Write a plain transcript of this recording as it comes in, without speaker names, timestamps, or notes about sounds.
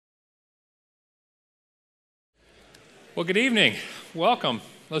Well, good evening. Welcome.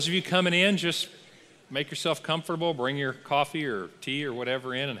 Those of you coming in, just make yourself comfortable, bring your coffee or tea or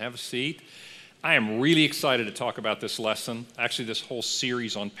whatever in and have a seat. I am really excited to talk about this lesson, actually this whole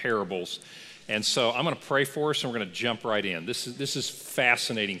series on parables. And so I'm going to pray for us and we're going to jump right in. This is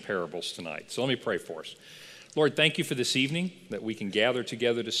fascinating parables tonight. So let me pray for us. Lord, thank you for this evening that we can gather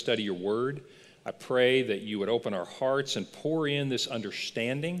together to study your word. I pray that you would open our hearts and pour in this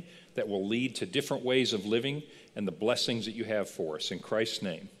understanding that will lead to different ways of living and the blessings that you have for us. In Christ's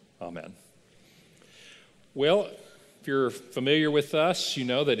name, amen. Well, if you're familiar with us, you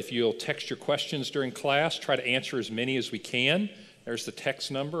know that if you'll text your questions during class, try to answer as many as we can. There's the text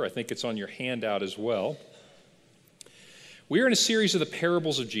number. I think it's on your handout as well. We're in a series of the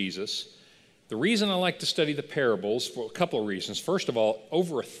parables of Jesus. The reason I like to study the parables, for a couple of reasons. First of all,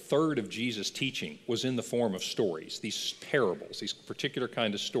 over a third of Jesus' teaching was in the form of stories, these parables, these particular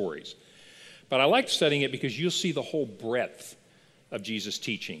kind of stories. But I like studying it because you'll see the whole breadth of Jesus'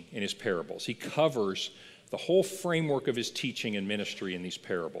 teaching in his parables. He covers the whole framework of his teaching and ministry in these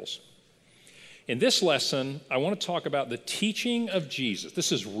parables. In this lesson, I want to talk about the teaching of Jesus.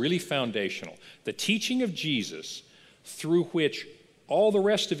 This is really foundational. The teaching of Jesus through which all the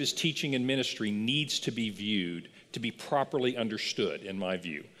rest of his teaching and ministry needs to be viewed, to be properly understood, in my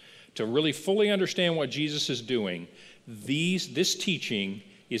view. To really fully understand what Jesus is doing, this teaching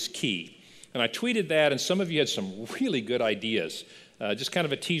is key. And I tweeted that, and some of you had some really good ideas. Just kind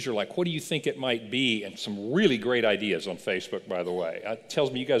of a teaser, like, what do you think it might be? And some really great ideas on Facebook, by the way. It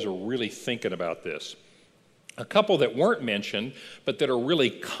tells me you guys are really thinking about this. A couple that weren't mentioned, but that are really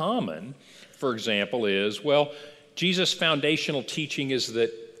common, for example, is, well, Jesus' foundational teaching is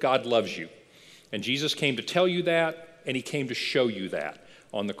that God loves you. And Jesus came to tell you that, and he came to show you that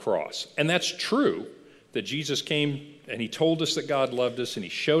on the cross. And that's true, that Jesus came and he told us that God loved us, and he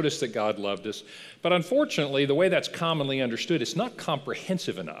showed us that God loved us. But unfortunately, the way that's commonly understood, it's not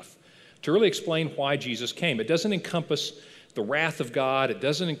comprehensive enough to really explain why Jesus came. It doesn't encompass the wrath of God. It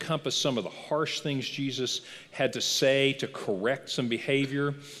doesn't encompass some of the harsh things Jesus had to say to correct some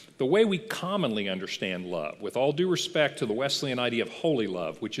behavior. The way we commonly understand love, with all due respect to the Wesleyan idea of holy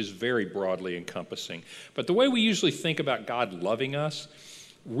love, which is very broadly encompassing. But the way we usually think about God loving us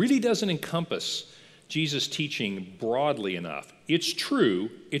really doesn't encompass Jesus' teaching broadly enough. It's true,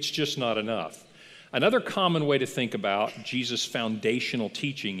 it's just not enough. Another common way to think about Jesus' foundational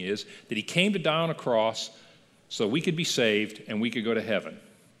teaching is that he came to die on a cross so we could be saved and we could go to heaven.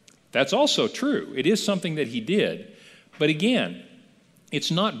 That's also true. It is something that he did. But again,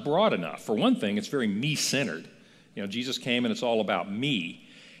 it's not broad enough. For one thing, it's very me-centered. You know, Jesus came and it's all about me.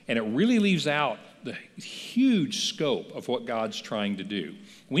 And it really leaves out the huge scope of what God's trying to do.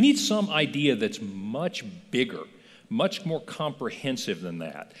 We need some idea that's much bigger, much more comprehensive than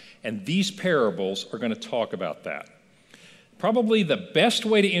that. And these parables are going to talk about that. Probably the best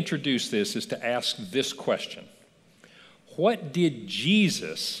way to introduce this is to ask this question. What did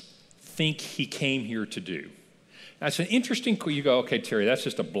Jesus think he came here to do? That's an interesting, you go, okay, Terry, that's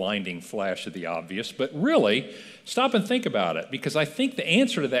just a blinding flash of the obvious, but really, stop and think about it, because I think the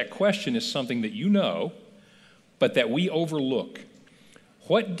answer to that question is something that you know, but that we overlook.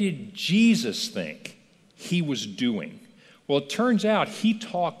 What did Jesus think he was doing? Well, it turns out he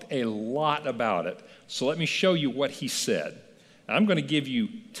talked a lot about it, so let me show you what he said. I'm going to give you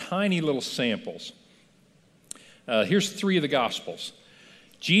tiny little samples. Here's 3 of the Gospels.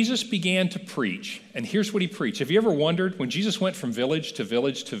 Jesus began to preach, and here's what he preached. Have you ever wondered, when Jesus went from village to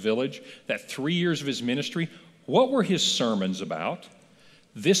village to village, that 3 years of his ministry, what were his sermons about?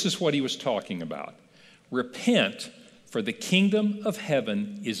 This is what he was talking about. Repent, for the kingdom of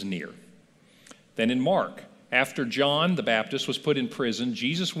heaven is near. Then in Mark, after John the Baptist was put in prison,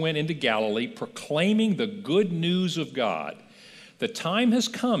 Jesus went into Galilee proclaiming the good news of God. The time has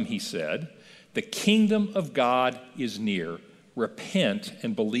come, he said, the kingdom of God is near. Repent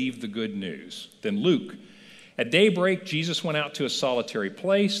and believe the good news. Then Luke, at daybreak, Jesus went out to a solitary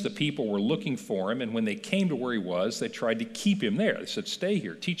place. The people were looking for him, and when they came to where he was, they tried to keep him there. They said, stay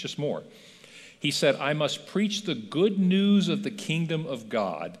here, teach us more. He said, I must preach the good news of the kingdom of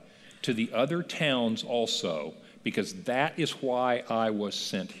God to the other towns also, because that is why I was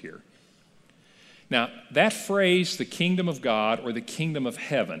sent here. Now, that phrase, the kingdom of God or the kingdom of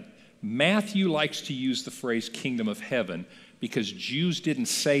heaven, Matthew likes to use the phrase kingdom of heaven because Jews didn't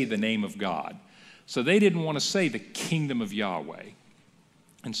say the name of God. So they didn't want to say the kingdom of Yahweh.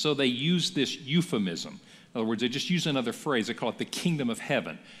 And so they used this euphemism. In other words, they just use another phrase. They call it the kingdom of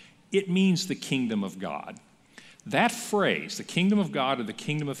heaven. It means the kingdom of God. That phrase, the kingdom of God or the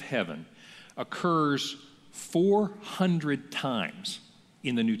kingdom of heaven, occurs 400 times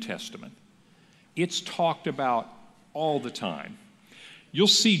in the New Testament. It's talked about all the time. You'll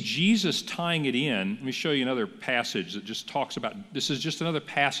see Jesus tying it in. Let me show you another passage that just talks about, this is just another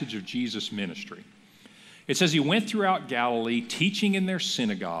passage of Jesus' ministry. It says he went throughout Galilee, teaching in their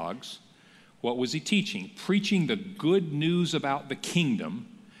synagogues. What was he teaching? Preaching the good news about the kingdom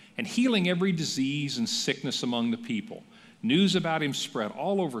and healing every disease and sickness among the people. News about him spread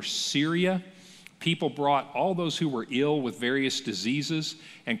all over Syria. People brought all those who were ill with various diseases,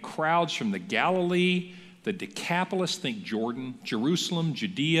 and crowds from the Galilee, the Decapolis, think Jordan, Jerusalem,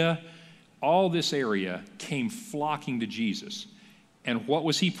 Judea, all this area came flocking to Jesus. And what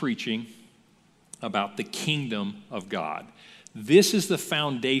was he preaching? About the kingdom of God. This is the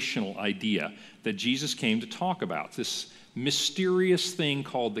foundational idea that Jesus came to talk about, this mysterious thing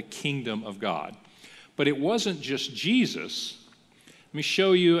called the kingdom of God. But it wasn't just Jesus. Let me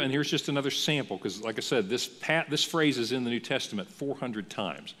show you, and here's just another sample, because like I said, this phrase is in the New Testament 400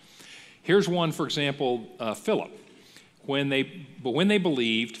 times. Here's one, for example, Philip. When they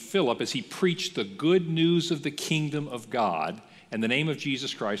believed, Philip, as he preached the good news of the kingdom of God and the name of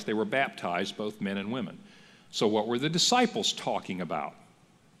Jesus Christ, they were baptized, both men and women. So what were the disciples talking about?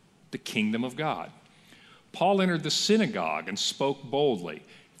 The kingdom of God. Paul entered the synagogue and spoke boldly.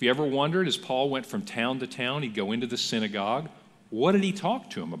 If you ever wondered, as Paul went from town to town, he'd go into the synagogue. What did he talk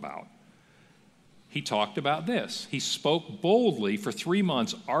to them about? He talked about this. He spoke boldly for 3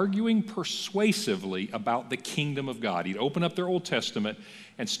 months, arguing persuasively about the kingdom of God. He'd open up their Old Testament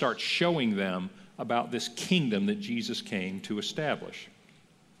and start showing them about this kingdom that Jesus came to establish.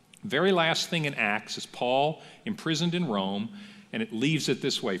 Very last thing in Acts is Paul imprisoned in Rome, and it leaves it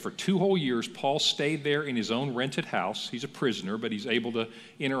this way. For 2 whole years, Paul stayed there in his own rented house. He's a prisoner, but he's able to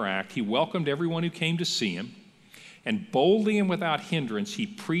interact. He welcomed everyone who came to see him. And boldly and without hindrance, he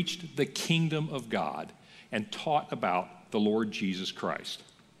preached the kingdom of God and taught about the Lord Jesus Christ.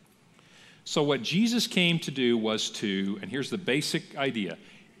 So what Jesus came to do was to, and here's the basic idea,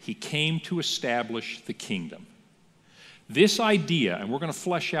 he came to establish the kingdom. This idea, and we're going to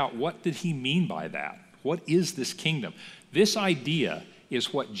flesh out what did he mean by that? What is this kingdom? This idea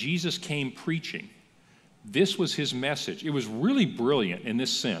is what Jesus came preaching. This was his message. It was really brilliant in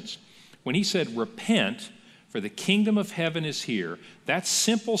this sense. When he said, repent, for the kingdom of heaven is here, that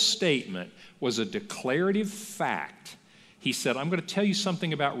simple statement was a declarative fact. He said, I'm going to tell you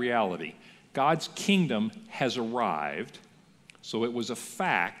something about reality. God's kingdom has arrived, so it was a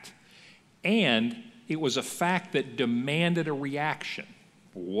fact, and it was a fact that demanded a reaction.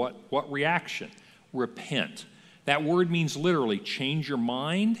 What reaction? Repent. That word means literally change your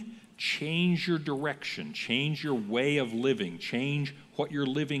mind, change your direction, change your way of living, change what you're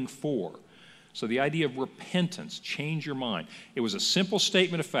living for. So the idea of repentance, change your mind. It was a simple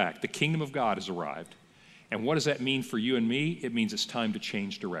statement of fact. The kingdom of God has arrived. And what does that mean for you and me? It means it's time to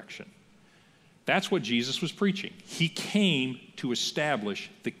change direction. That's what Jesus was preaching. He came to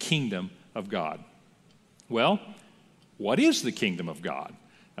establish the kingdom of God. Well, what is the kingdom of God?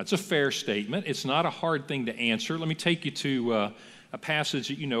 That's a fair statement. It's not a hard thing to answer. Let me take you to a passage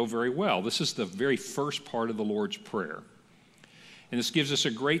that you know very well. This is the very first part of the Lord's Prayer. And this gives us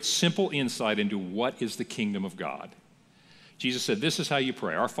a great simple insight into what is the kingdom of God. Jesus said, this is how you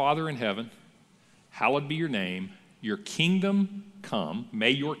pray. Our Father in heaven, hallowed be your name. Your kingdom come.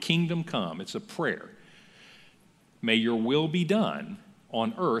 May your kingdom come. It's a prayer. May your will be done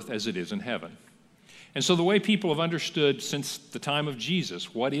on earth as it is in heaven. And so the way people have understood since the time of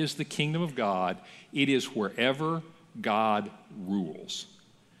Jesus, what is the kingdom of God? It is wherever God rules.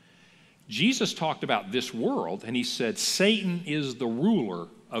 Jesus talked about this world, and he said, Satan is the ruler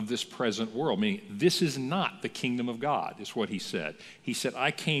of this present world, meaning this is not the kingdom of God, is what he said. He said,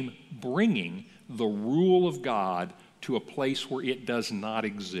 I came bringing the rule of God to a place where it does not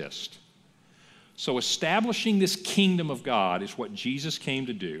exist. So establishing this kingdom of God is what Jesus came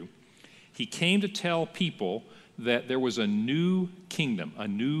to do. He came to tell people that there was a new kingdom, a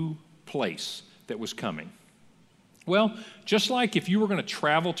new place that was coming. Well, just like if you were going to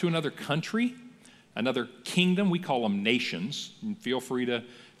travel to another country, another kingdom, we call them nations. And feel free to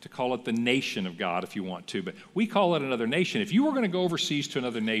call it the nation of God if you want to, but we call it another nation. If you were going to go overseas to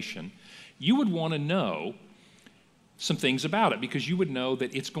another nation, you would want to know some things about it because you would know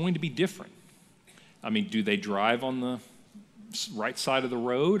that it's going to be different. I mean, do they drive on the right side of the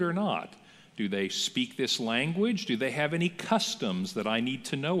road or not? Do they speak this language? Do they have any customs that I need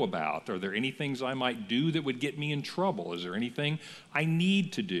to know about? Are there any things I might do that would get me in trouble? Is there anything I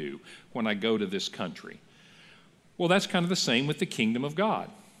need to do when I go to this country? Well, that's kind of the same with the kingdom of God.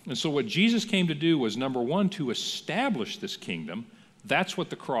 And so what Jesus came to do was, number one, to establish this kingdom. That's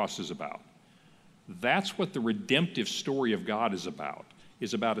what the cross is about. That's what the redemptive story of God is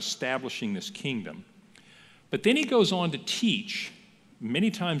about establishing this kingdom. But then he goes on to teach,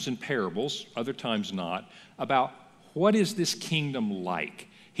 many times in parables, other times not, about what is this kingdom like.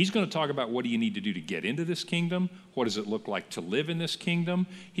 He's going to talk about what do you need to do to get into this kingdom, what does it look like to live in this kingdom.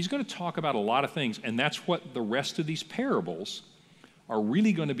 He's going to talk about a lot of things, and that's what the rest of these parables are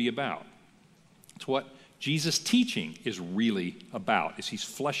really going to be about. It's what Jesus' teaching is really about, is he's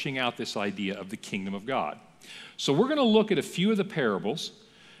fleshing out this idea of the kingdom of God. So we're going to look at a few of the parables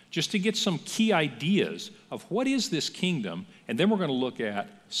just to get some key ideas of what is this kingdom, and then we're going to look at,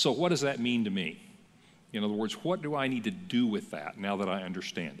 so what does that mean to me? In other words, what do I need to do with that now that I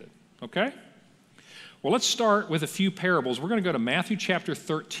understand it? Okay? Well, let's start with a few parables. We're going to go to Matthew chapter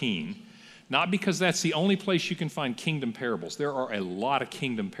 13, not because that's the only place you can find kingdom parables. There are a lot of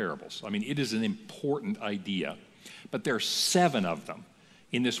kingdom parables. I mean, it is an important idea, but there are 7 of them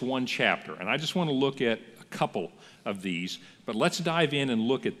in this one chapter, and I just want to look at a couple of these, but let's dive in and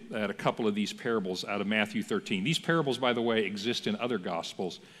look at a couple of these parables out of Matthew 13. These parables, by the way, exist in other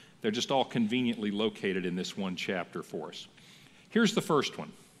Gospels. They're just all conveniently located in this one chapter for us. Here's the first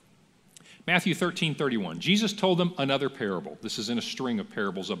one. Matthew 13:31. Jesus told them another parable. This is in a string of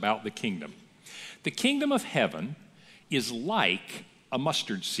parables about the kingdom. The kingdom of heaven is like a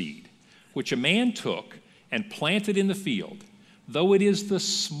mustard seed, which a man took and planted in the field. Though it is the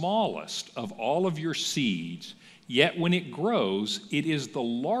smallest of all of your seeds, yet when it grows, it is the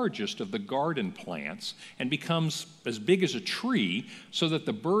largest of the garden plants and becomes as big as a tree, so that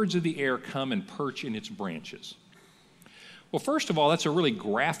the birds of the air come and perch in its branches. Well, first of all, that's a really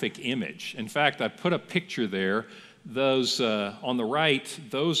graphic image. In fact, I put a picture there. Those on the right,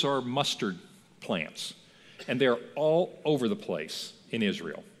 those are mustard plants, and they're all over the place in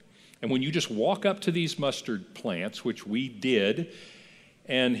Israel. And when you just walk up to these mustard plants, which we did,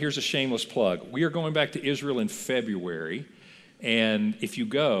 and here's a shameless plug. We are going back to Israel in February, and if you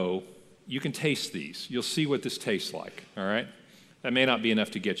go, you can taste these. You'll see what this tastes like, all right? That may not be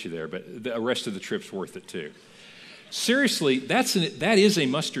enough to get you there, but the rest of the trip's worth it too. Seriously, that is a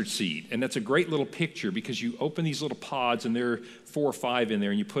mustard seed, and that's a great little picture because you open these little pods, and there are 4 or 5 in there,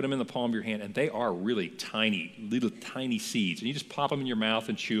 and you put them in the palm of your hand, and they are really tiny, little tiny seeds. And you just pop them in your mouth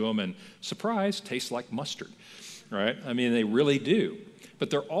and chew them, and surprise, tastes like mustard, right? I mean, they really do. But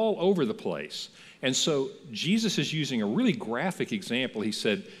they're all over the place. And so Jesus is using a really graphic example. He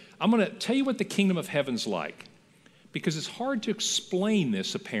said, I'm going to tell you what the kingdom of heaven's like, because it's hard to explain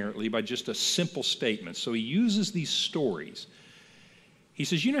this, apparently, by just a simple statement. So he uses these stories. He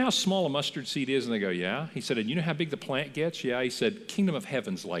says, you know how small a mustard seed is? And they go, yeah. He said, and you know how big the plant gets? Yeah. He said, kingdom of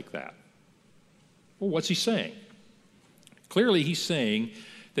heaven's like that. Well, what's he saying? Clearly, he's saying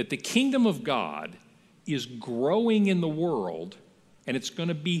that the kingdom of God is growing in the world, and it's going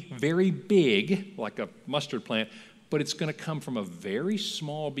to be very big, like a mustard plant, but it's going to come from a very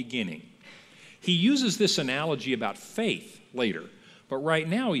small beginning. He uses this analogy about faith later, but right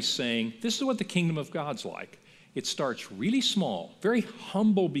now he's saying, this is what the kingdom of God's like. It starts really small, very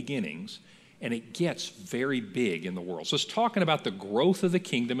humble beginnings, and it gets very big in the world. So it's talking about the growth of the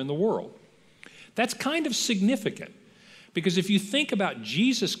kingdom in the world. That's kind of significant, because if you think about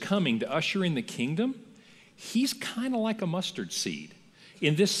Jesus coming to usher in the kingdom, he's kind of like a mustard seed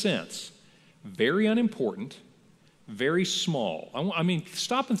in this sense. Very unimportant, very small. I mean,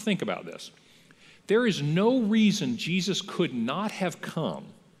 stop and think about this. There is no reason Jesus could not have come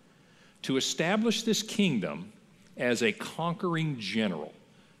to establish this kingdom as a conquering general,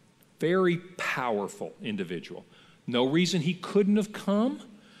 very powerful individual. No reason he couldn't have come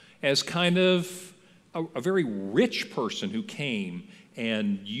as kind of a very rich person who came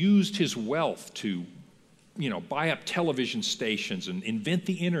and used his wealth to, buy up television stations and invent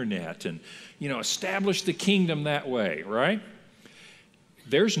the internet and, establish the kingdom that way, right?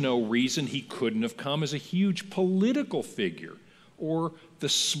 There's no reason he couldn't have come as a huge political figure or the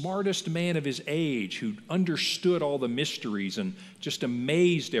smartest man of his age who understood all the mysteries and just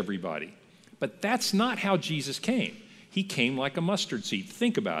amazed everybody. But that's not how Jesus came. He came like a mustard seed.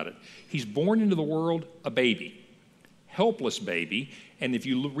 Think about it. He's born into the world a baby, helpless baby, and if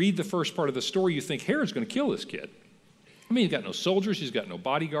you read the first part of the story, you think Herod's going to kill this kid. I mean, he's got no soldiers, he's got no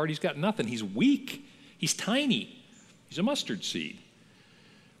bodyguard, he's got nothing. He's weak, he's tiny, he's a mustard seed.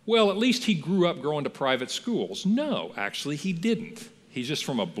 Well, at least he grew up going to private schools. No, actually, he didn't. He's just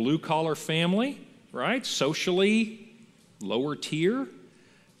from a blue-collar family, right? Socially lower tier,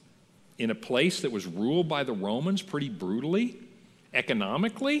 in a place that was ruled by the Romans pretty brutally.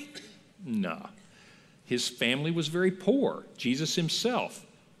 Economically, nah. His family was very poor. Jesus himself,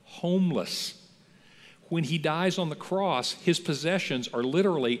 homeless. When he dies on the cross, his possessions are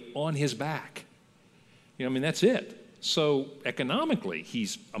literally on his back. That's it. So economically,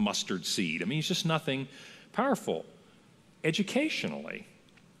 he's a mustard seed. He's just nothing powerful educationally.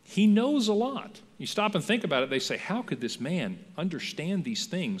 He knows a lot. You stop and think about it, they say, how could this man understand these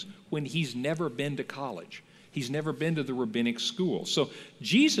things when he's never been to college? He's never been to the rabbinic school. So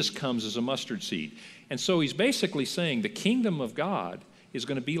Jesus comes as a mustard seed. And so he's basically saying the kingdom of God is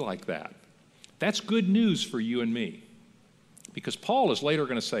going to be like that. That's good news for you and me. Because Paul is later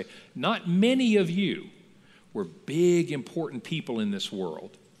going to say, not many of you were big, important people in this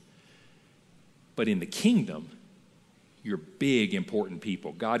world. But in the kingdom, you're big, important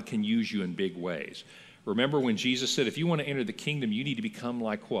people. God can use you in big ways. Remember when Jesus said, if you want to enter the kingdom, you need to become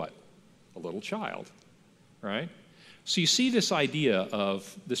like what? A little child, right? So you see this idea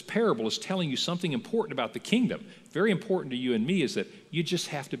of this parable is telling you something important about the kingdom. Very important to you and me is that you just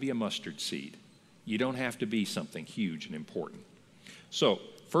have to be a mustard seed. You don't have to be something huge and important. So,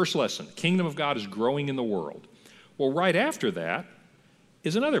 first lesson, the kingdom of God is growing in the world. Well, right after that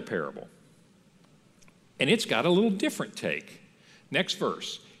is another parable. And it's got a little different take. Next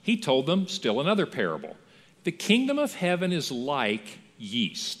verse, he told them still another parable. The kingdom of heaven is like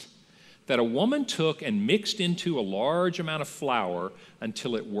yeast that a woman took and mixed into a large amount of flour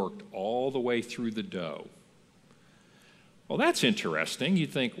until it worked all the way through the dough. Well, that's interesting.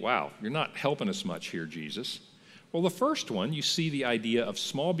 You'd think, wow, you're not helping us much here, Jesus. Well, the first one, you see the idea of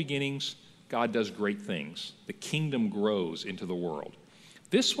small beginnings, God does great things. The kingdom grows into the world.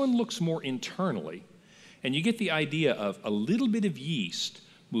 This one looks more internally, and you get the idea of a little bit of yeast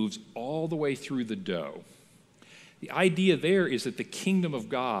moves all the way through the dough. The idea there is that the kingdom of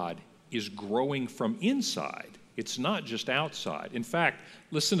God is growing from inside. It's not just outside. In fact,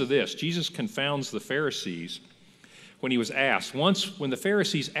 listen to this. Jesus confounds the Pharisees when he was asked. Once when the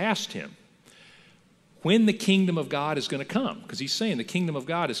Pharisees asked him when the kingdom of God is going to come, because he's saying the kingdom of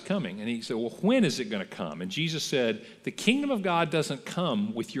God is coming. And he said, well, when is it going to come? And Jesus said, the kingdom of God doesn't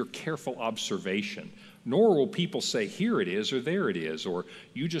come with your careful observation, nor will people say, here it is, or there it is, or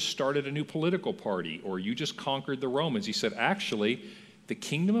you just started a new political party, or you just conquered the Romans. He said, actually, the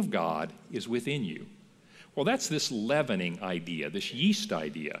kingdom of God is within you. Well, that's this leavening idea, this yeast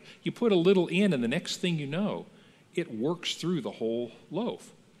idea. You put a little in, and the next thing you know, it works through the whole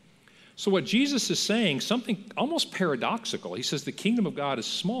loaf. So what Jesus is saying, something almost paradoxical. He says the kingdom of God is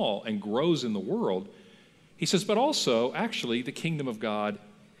small and grows in the world. He says, but also, actually, the kingdom of God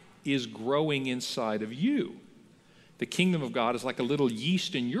is growing inside of you. The kingdom of God is like a little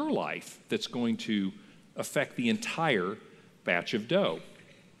yeast in your life that's going to affect the entire batch of dough.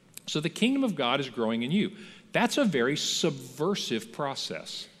 So the kingdom of God is growing in you. That's a very subversive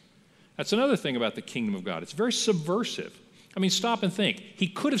process. That's another thing about the kingdom of God. It's very subversive. I mean, stop and think. He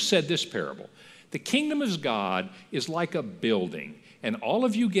could have said this parable. The kingdom of God is like a building, and all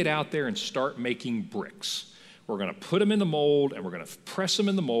of you get out there and start making bricks. We're going to put them in the mold, and we're going to press them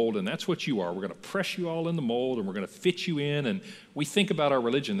in the mold, and that's what you are. We're going to press you all in the mold, and we're going to fit you in. And we think about our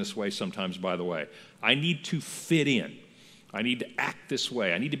religion this way sometimes, by the way. I need to fit in. I need to act this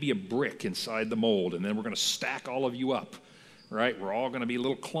way. I need to be a brick inside the mold, and then we're going to stack all of you up, right? We're all going to be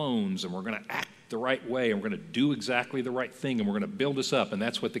little clones, and we're going to act the right way, and we're going to do exactly the right thing, and we're going to build us up, and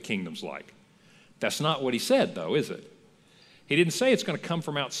that's what the kingdom's like. That's not what he said, though, is it? He didn't say it's going to come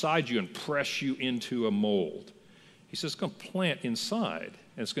from outside you and press you into a mold. He says it's going to plant inside,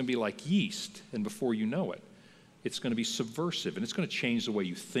 and it's going to be like yeast, and before you know it, it's going to be subversive, and it's going to change the way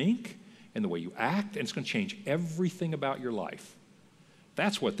you think and the way you act, and it's going to change everything about your life.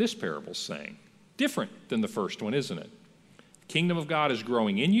 That's what this parable's saying. Different than the first one, isn't it? The kingdom of God is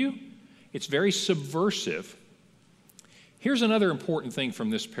growing in you. It's very subversive. Here's another important thing from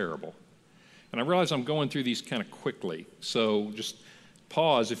this parable. And I realize I'm going through these kind of quickly, so just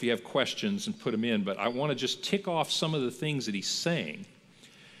pause if you have questions and put them in, but I want to just tick off some of the things that he's saying.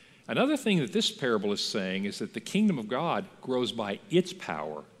 Another thing that this parable is saying is that the kingdom of God grows by its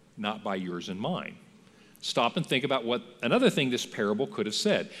power, not by yours and mine. Stop and think about what another thing this parable could have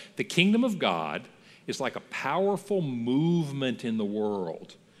said. The kingdom of God is like a powerful movement in the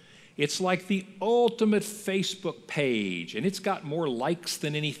world. It's like the ultimate Facebook page, and it's got more likes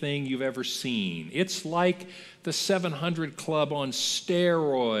than anything you've ever seen. It's like the 700 Club on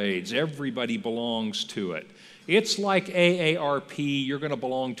steroids. Everybody belongs to it. It's like AARP. You're going to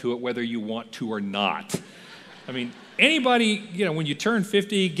belong to it whether you want to or not. I mean, anybody, when you turn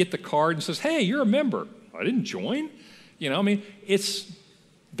 50, get the card and says, hey, you're a member. I didn't join.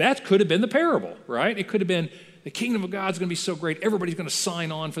 That could have been the parable, right? It could have been, the kingdom of God's going to be so great, everybody's going to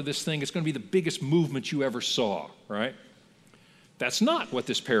sign on for this thing. It's going to be the biggest movement you ever saw, right? That's not what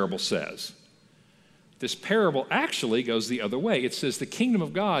this parable says. This parable actually goes the other way. It says the kingdom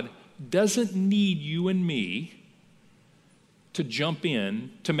of God doesn't need you and me to jump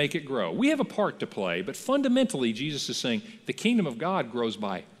in to make it grow. We have a part to play, but fundamentally, Jesus is saying the kingdom of God grows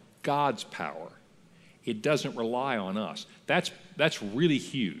by God's power. It doesn't rely on us. That's really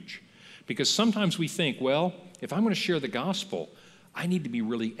huge, because sometimes we think, well, if I'm going to share the gospel, I need to be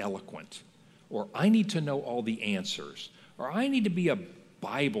really eloquent, or I need to know all the answers, or I need to be a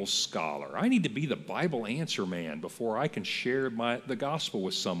Bible scholar. I need to be the Bible answer man before I can share the gospel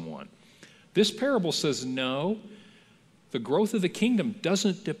with someone. This parable says, no, the growth of the kingdom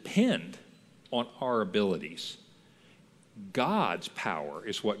doesn't depend on our abilities. God's power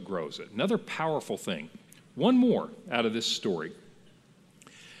is what grows it. Another powerful thing. One more out of this story.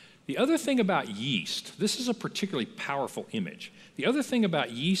 The other thing about yeast, this is a particularly powerful image. The other thing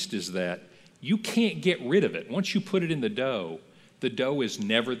about yeast is that you can't get rid of it. Once you put it in the dough is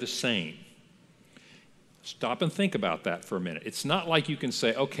never the same. Stop and think about that for a minute. It's not like you can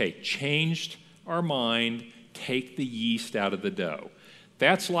say, okay, changed our mind, take the yeast out of the dough.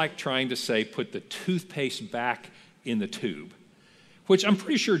 That's like trying to say, put the toothpaste back in the tube, which I'm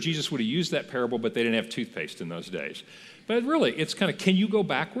pretty sure Jesus would have used that parable, but they didn't have toothpaste in those days. But really, it's kind of, can you go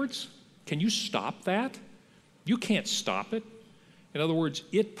backwards? Can you stop that? You can't stop it. In other words,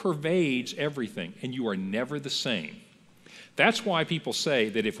 it pervades everything, and you are never the same. That's why people say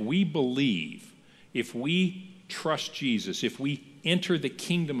that if we believe, if we trust Jesus, if we enter the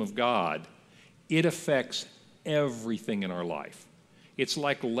kingdom of God, it affects everything in our life. It's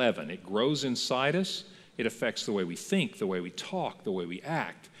like leaven. It grows inside us. It affects the way we think, the way we talk, the way we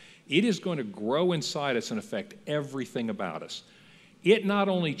act. It is going to grow inside us and affect everything about us. It not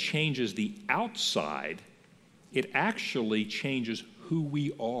only changes the outside, it actually changes who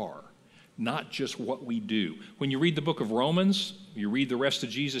we are, not just what we do. When you read the book of Romans, you read the rest of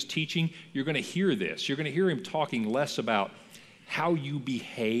Jesus' teaching, you're going to hear this. You're going to hear him talking less about how you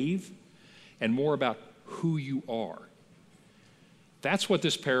behave and more about who you are. That's what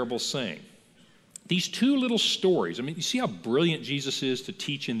this parable's saying. These two little stories, I mean, you see how brilliant Jesus is to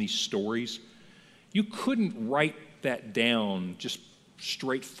teach in these stories? You couldn't write that down just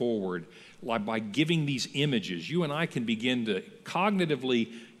straightforward like by giving these images. You and I can begin to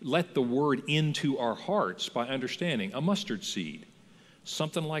cognitively let the word into our hearts by understanding a mustard seed,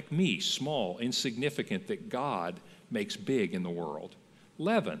 something like me, small, insignificant, that God makes big in the world.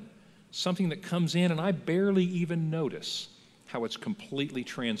 Leaven, something that comes in and I barely even notice how it's completely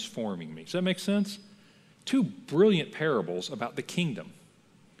transforming me. Does that make sense? Two brilliant parables about the kingdom.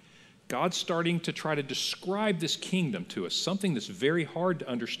 God's starting to try to describe this kingdom to us, something that's very hard to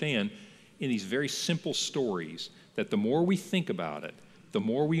understand in these very simple stories, that the more we think about it, the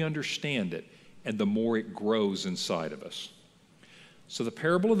more we understand it, and the more it grows inside of us. So the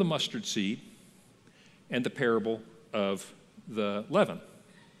parable of the mustard seed and the parable of the leaven.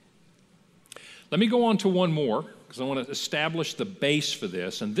 Let me go on to one more, because I want to establish the base for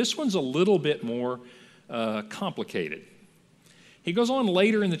this, and this one's a little bit more complicated. He goes on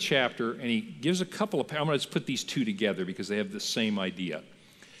later in the chapter, and he gives a couple of, I'm going to just put these two together because they have the same idea.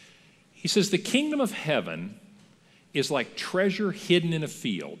 He says, the kingdom of heaven is like treasure hidden in a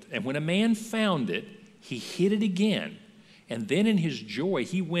field, and when a man found it, he hid it again, and then in his joy,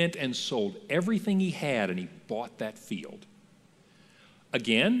 he went and sold everything he had, and he bought that field.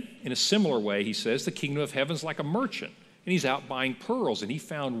 Again, in a similar way, he says, the kingdom of heaven is like a merchant, and he's out buying pearls, and he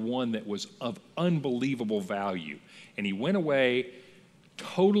found one that was of unbelievable value. And he went away,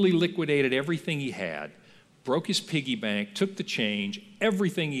 totally liquidated everything he had, broke his piggy bank, took the change,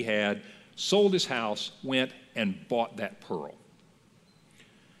 everything he had, sold his house, went and bought that pearl.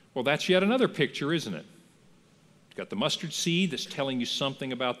 Well, that's yet another picture, isn't it? You've got the mustard seed that's telling you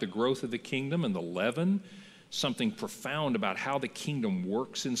something about the growth of the kingdom, and the leaven, something profound about how the kingdom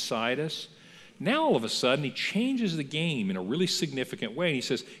works inside us. Now, all of a sudden, he changes the game in a really significant way. And he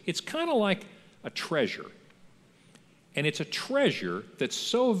says, it's kind of like a treasure. And it's a treasure that's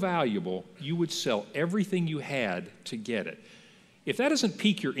so valuable, you would sell everything you had to get it. If that doesn't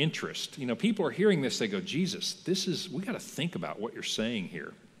pique your interest, people are hearing this, they go, Jesus, we got to think about what you're saying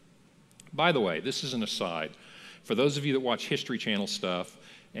here. By the way, this is an aside. For those of you that watch History Channel stuff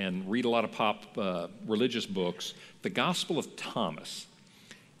and read a lot of pop religious books, the Gospel of Thomas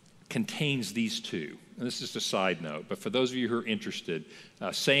contains these two. And this is just a side note, but for those of you who are interested,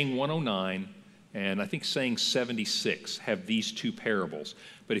 Saying 109 and I think Saying 76 have these two parables.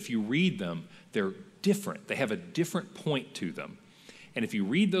 But if you read them, they're different. They have a different point to them. And if you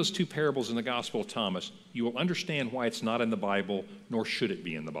read those two parables in the Gospel of Thomas, you will understand why it's not in the Bible, nor should it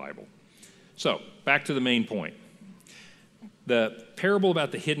be in the Bible. So, back to the main point. The parable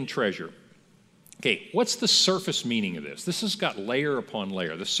about the hidden treasure. Okay, what's the surface meaning of this? This has got layer upon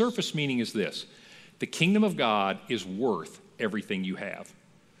layer. The surface meaning is this. The kingdom of God is worth everything you have.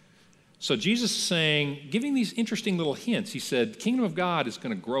 So Jesus is saying, giving these interesting little hints. He said, the kingdom of God is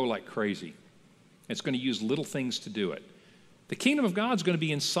going to grow like crazy. It's going to use little things to do it. The kingdom of God is going to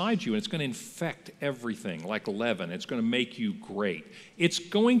be inside you, and it's going to infect everything like leaven. It's going to make you great. It's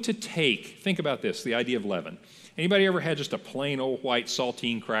going to take, think about this, the idea of leaven. Anybody ever had just a plain old white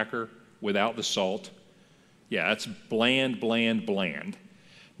saltine cracker without the salt? Yeah, it's bland, bland, bland.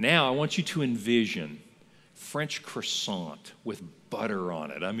 Now I want you to envision French croissant with butter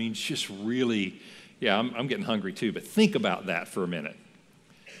on it. I mean, it's just really, yeah, I'm getting hungry too, but think about that for a minute.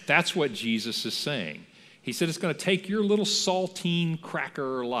 That's what Jesus is saying. He said it's going to take your little saltine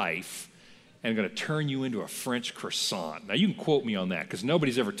cracker life and going to turn you into a French croissant. Now, you can quote me on that because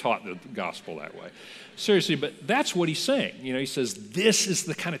nobody's ever taught the gospel that way. Seriously, but that's what he's saying. You know, he says this is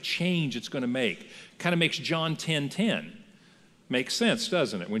the kind of change it's going to make. Kind of makes John 10:10 make sense,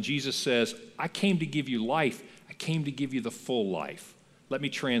 doesn't it? When Jesus says, I came to give you life. I came to give you the full life. Let me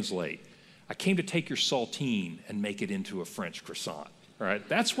translate. I came to take your saltine and make it into a French croissant. All right,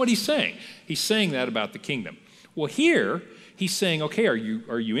 that's what he's saying. He's saying that about the kingdom. Well, here he's saying, okay, are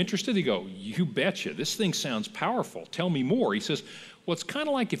you interested? They go, you betcha. This thing sounds powerful. Tell me more. He says, well, it's kind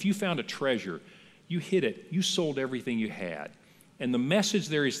of like if you found a treasure, you hid it, you sold everything you had. And the message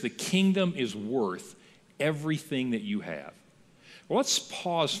there is the kingdom is worth everything that you have. Well, let's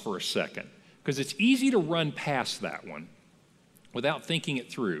pause for a second because it's easy to run past that one without thinking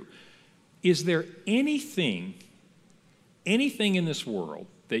it through. Is there anything in this world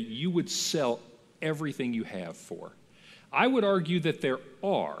that you would sell everything you have for? I would argue that there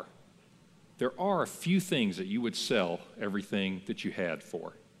are a few things that you would sell everything that you had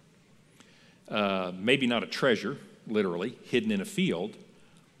for. Maybe not a treasure, literally, hidden in a field,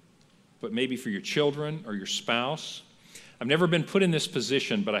 but maybe for your children or your spouse. I've never been put in this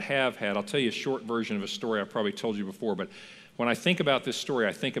position, but I have had. I'll tell you a short version of a story I've probably told you before, but when I think about this story,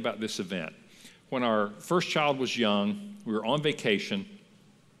 I think about this event. When our first child was young, we were on vacation,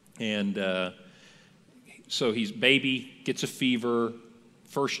 and so he's baby, gets a fever,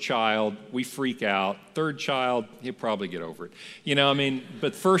 first child, we freak out. Third child, he'll probably get over it. You know, I mean,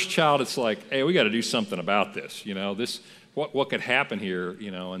 but first child, it's like, hey, we got to do something about this. You know, what could happen here,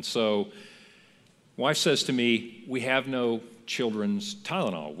 you know? And so wife says to me, we have no children's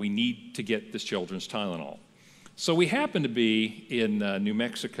Tylenol. We need to get this children's Tylenol. So we happen to be in New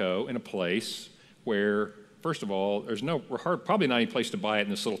Mexico in a place where, first of all, there's probably not any place to buy it in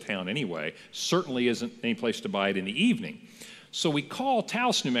this little town anyway. Certainly isn't any place to buy it in the evening. So we call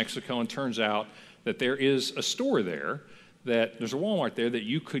Taos, New Mexico, and turns out that there is a store there, that there's a Walmart there that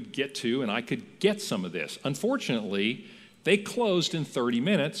you could get to, and I could get some of this. Unfortunately, they closed in 30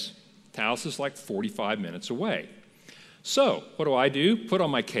 minutes. Taos is like 45 minutes away. So what do? Put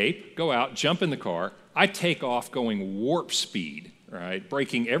on my cape, go out, jump in the car. I take off going warp speed, right?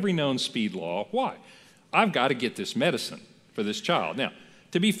 Breaking every known speed law. Why? I've got to get this medicine for this child. Now,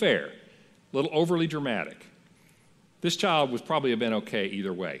 to be fair, a little overly dramatic. This child would probably have been okay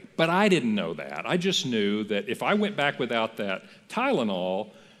either way. But I didn't know that. I just knew that if I went back without that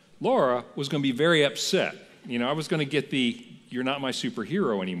Tylenol, Laura was going to be very upset. You know, I was going to get you're not my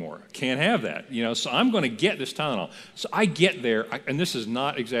superhero anymore. Can't have that. You know, so I'm going to get this Tylenol. So I get there, and this is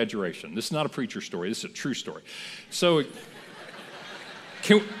not exaggeration. This is not a preacher story. This is a true story. So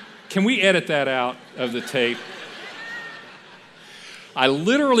can we edit that out of the tape? I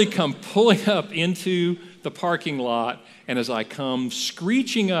literally come pulling up into the parking lot, and as I come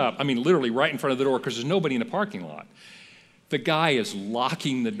screeching up, I mean literally right in front of the door because there's nobody in the parking lot, the guy is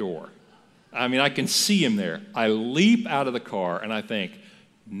locking the door. I mean, I can see him there. I leap out of the car, and I think,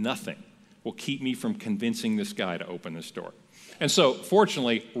 nothing will keep me from convincing this guy to open this door. And so,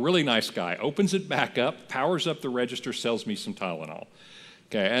 fortunately, really nice guy, opens it back up, powers up the register, sells me some Tylenol.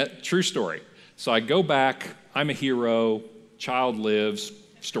 Okay, true story. So I go back, I'm a hero, child lives,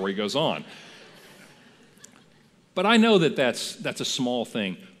 story goes on. But I know that that's a small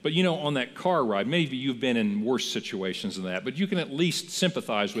thing. But you know, on that car ride, maybe you've been in worse situations than that, but you can at least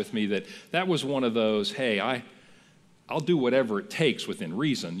sympathize with me that was one of those, hey, I'll do whatever it takes within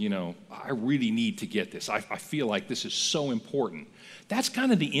reason. You know, I really need to get this. I feel like this is so important. That's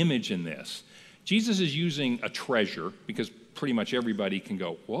kind of the image in this. Jesus is using a treasure because pretty much everybody can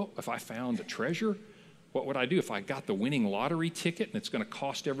go, well, if I found a treasure, what would I do if I got the winning lottery ticket and it's going to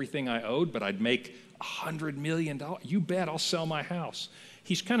cost everything I owed, but I'd make $100 million? You bet I'll sell my house.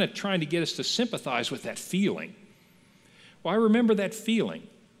 He's kind of trying to get us to sympathize with that feeling. Well, I remember that feeling.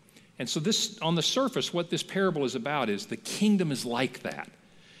 And so this, on the surface, what this parable is about is the kingdom is like that.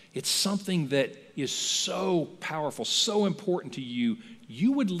 It's something that is so powerful, so important to you,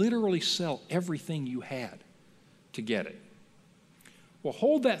 you would literally sell everything you had to get it. Well,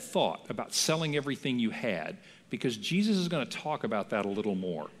 hold that thought about selling everything you had, because Jesus is going to talk about that a little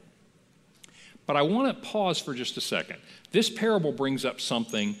more. But I want to pause for just a second. This parable brings up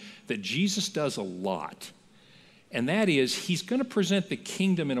something that Jesus does a lot, and that is he's going to present the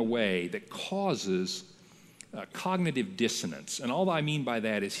kingdom in a way that causes cognitive dissonance. And all I mean by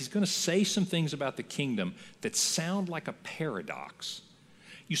that is he's going to say some things about the kingdom that sound like a paradox.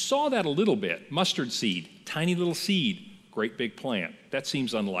 You saw that a little bit. Mustard seed, tiny little seed, great big plant. That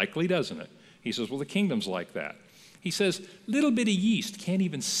seems unlikely, doesn't it? He says, well, the kingdom's like that. He says, little bit of yeast, can't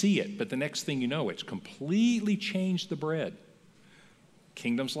even see it, but the next thing you know, it's completely changed the bread.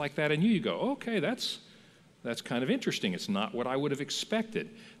 Kingdom's like that, and you go, okay, that's kind of interesting. It's not what I would have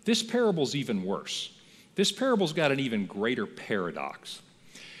expected. This parable's even worse. This parable's got an even greater paradox.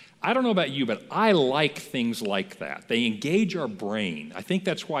 I don't know about you, but I like things like that. They engage our brain. I think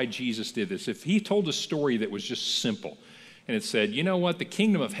that's why Jesus did this. If he told a story that was just simple, and it said, you know what, the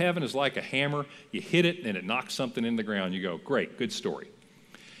kingdom of heaven is like a hammer. You hit it, and it knocks something in the ground. You go, great, good story.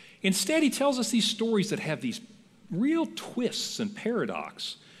 Instead, he tells us these stories that have these real twists and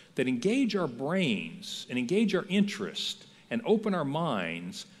paradox that engage our brains and engage our interest and open our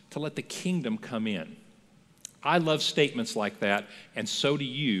minds to let the kingdom come in. I love statements like that, and so do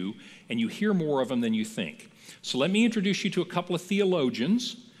you, and you hear more of them than you think. So let me introduce you to a couple of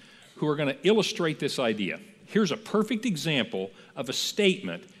theologians who are going to illustrate this idea. Here's a perfect example of a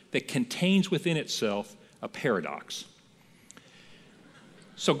statement that contains within itself a paradox.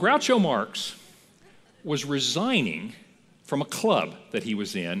 So Groucho Marx was resigning from a club that he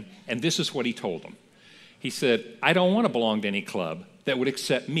was in, and this is what he told them. He said, I don't want to belong to any club that would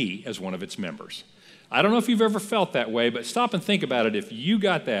accept me as one of its members. I don't know if you've ever felt that way, but stop and think about it. If you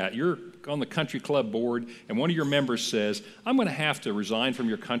got that, you're on the country club board, and one of your members says, I'm going to have to resign from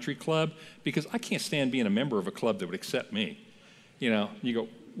your country club because I can't stand being a member of a club that would accept me. You go,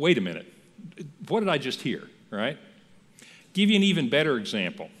 wait a minute. What did I just hear, right? Give you an even better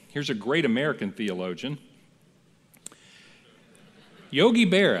example. Here's a great American theologian. Yogi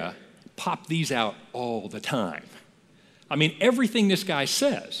Berra popped these out all the time. I mean, everything this guy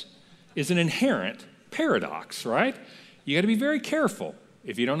says is an inherent paradox, right? You got to be very careful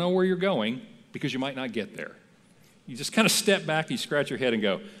if you don't know where you're going, because you might not get there. You just kind of step back, you scratch your head and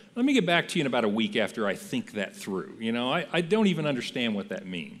go, let me get back to you in about a week after I think that through. I don't even understand what that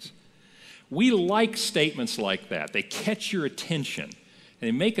means. We like statements like that. They catch your attention, and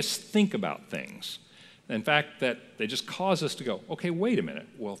they make us think about things. In fact, that they just cause us to go, okay, wait a minute.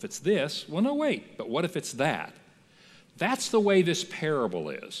 Well, if it's this, well, no, wait, but what if it's that? That's the way this parable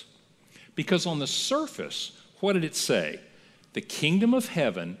is. Because on the surface, what did it say? The kingdom of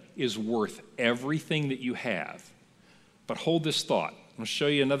heaven is worth everything that you have. But hold this thought. I'm going to show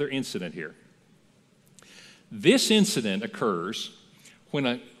you another incident here. This incident occurs when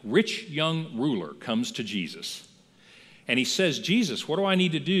a rich young ruler comes to Jesus. And he says, Jesus, what do I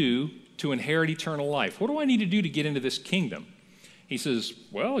need to do to inherit eternal life? What do I need to do to get into this kingdom? He says,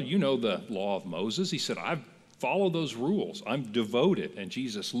 well, you know the law of Moses. He said, I've followed those rules. I'm devoted. And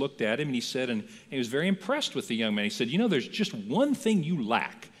Jesus looked at him and he said, and he was very impressed with the young man. He said, there's just one thing you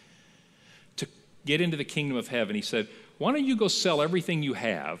lack to get into the kingdom of heaven. He said, why don't you go sell everything you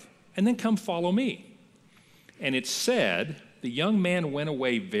have and then come follow me? And it said, the young man went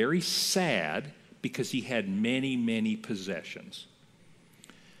away very sad because he had many, many possessions.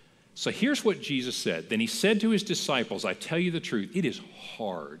 So here's what Jesus said. Then he said to his disciples, I tell you the truth, it is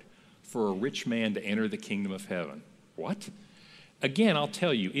hard for a rich man to enter the kingdom of heaven. What? Again, I'll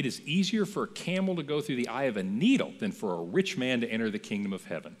tell you, it is easier for a camel to go through the eye of a needle than for a rich man to enter the kingdom of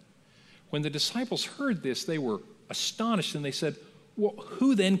heaven. When the disciples heard this, they were astonished and they said, well,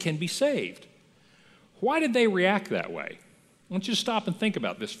 who then can be saved? Why did they react that way? I want you to stop and think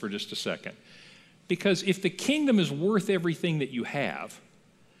about this for just a second. Because if the kingdom is worth everything that you have,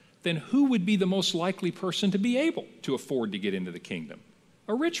 then who would be the most likely person to be able to afford to get into the kingdom?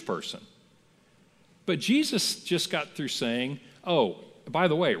 A rich person. But Jesus just got through saying, oh, by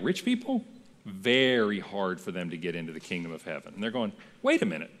the way, rich people, very hard for them to get into the kingdom of heaven. And they're going, wait a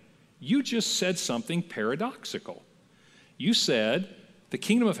minute, you just said something paradoxical. You said the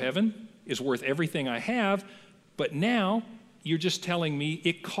kingdom of heaven is worth everything I have, but now you're just telling me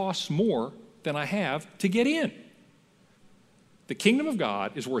it costs more than I have to get in. The kingdom of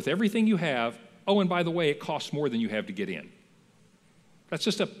God is worth everything you have. Oh, and by the way, it costs more than you have to get in. That's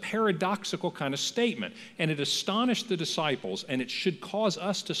just a paradoxical kind of statement. And it astonished the disciples, and it should cause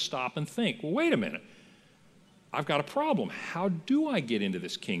us to stop and think, well, wait a minute. I've got a problem. How do I get into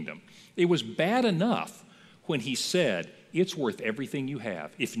this kingdom? It was bad enough when he said, it's worth everything you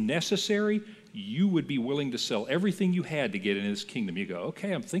have. If necessary, you would be willing to sell everything you had to get into this kingdom. You go,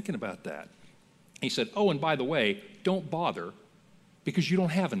 okay, I'm thinking about that. He said, oh, and by the way, don't bother because you don't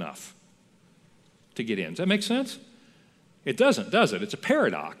have enough to get in. Does that make sense? It doesn't, does it? It's a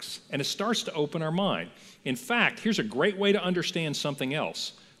paradox, and it starts to open our mind. In fact, here's a great way to understand something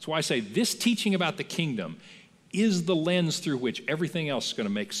else. That's why I say this teaching about the kingdom is the lens through which everything else is going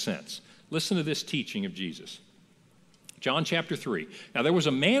to make sense. Listen to this teaching of Jesus. John chapter 3. Now, there was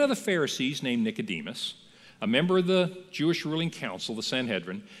a man of the Pharisees named Nicodemus, a member of the Jewish ruling council, the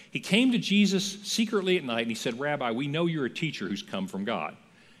Sanhedrin. He came to Jesus secretly at night, and he said, Rabbi, we know you're a teacher who's come from God.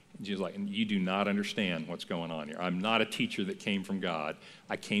 And Jesus was like, you do not understand what's going on here. I'm not a teacher that came from God.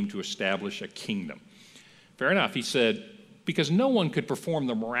 I came to establish a kingdom. Fair enough. He said, because no one could perform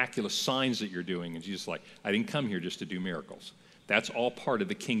the miraculous signs that you're doing. And Jesus is like, I didn't come here just to do miracles. That's all part of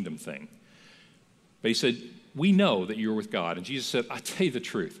the kingdom thing. But he said, we know that you're with God. And Jesus said, I tell you the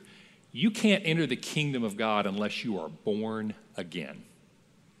truth. You can't enter the kingdom of God unless you are born again.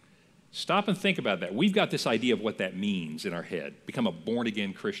 Stop and think about that. We've got this idea of what that means in our head, become a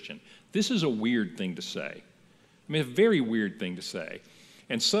born-again Christian. This is a weird thing to say. I mean, a very weird thing to say.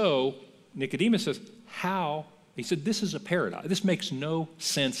 And so Nicodemus says, how? He said, this is a paradox. This makes no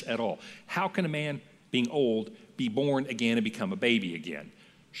sense at all. How can a man, being old, be born again and become a baby again?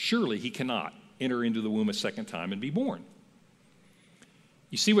 Surely he cannot enter into the womb a second time and be born.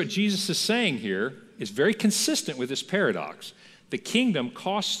 You see what Jesus is saying here is very consistent with this paradox. The kingdom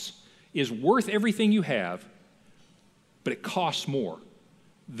is worth everything you have, but it costs more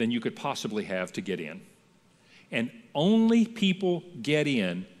than you could possibly have to get in. And only people get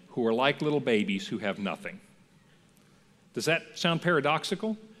in who are like little babies who have nothing. Does that sound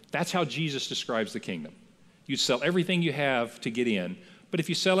paradoxical? That's how Jesus describes the kingdom. You sell everything you have to get in, but if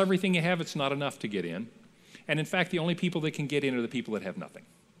you sell everything you have, it's not enough to get in. And in fact, the only people that can get in are the people that have nothing.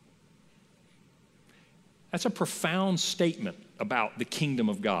 That's a profound statement about the kingdom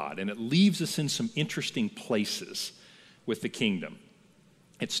of God, and it leaves us in some interesting places with the kingdom.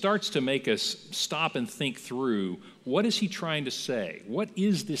 It starts to make us stop and think through, what is he trying to say? What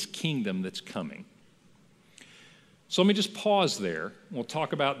is this kingdom that's coming? So let me just pause there. We'll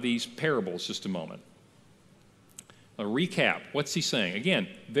talk about these parables just a moment. A recap, what's he saying? Again,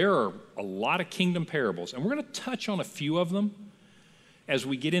 there are a lot of kingdom parables, and we're going to touch on a few of them as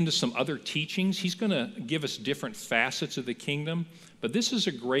we get into some other teachings. He's going to give us different facets of the kingdom, but this is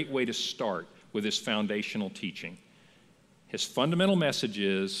a great way to start with his foundational teaching. His fundamental message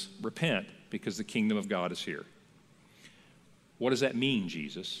is, repent because the kingdom of God is here. What does that mean,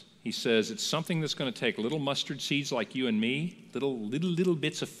 Jesus? He says it's something that's going to take little mustard seeds like you and me, little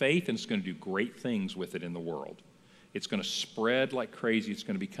bits of faith, and it's going to do great things with it in the world. It's going to spread like crazy. It's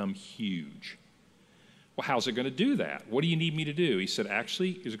going to become huge. Well, how's it going to do that? What do you need me to do? He said,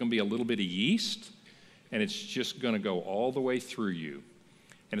 actually, there's going to be a little bit of yeast, and it's just going to go all the way through you.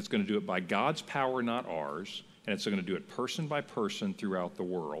 And it's going to do it by God's power, not ours. And it's going to do it person by person throughout the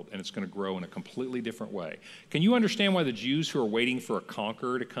world. And it's going to grow in a completely different way. Can you understand why the Jews who are waiting for a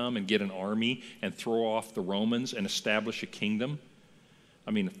conqueror to come and get an army and throw off the Romans and establish a kingdom?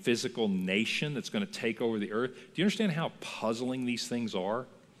 I mean, a physical nation that's going to take over the earth. Do you understand how puzzling these things are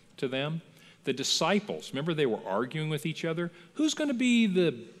to them? The disciples, remember they were arguing with each other? Who's going to be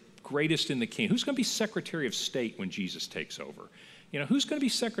the greatest in the kingdom? Who's going to be Secretary of State when Jesus takes over? You know, who's going to be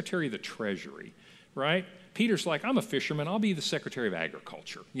Secretary of the Treasury, right? Peter's like, I'm a fisherman. I'll be the Secretary of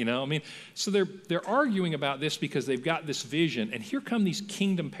Agriculture. You know, I mean, so they're arguing about this because they've got this vision. And here come these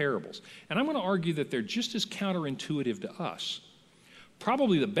kingdom parables. And I'm going to argue that they're just as counterintuitive to us.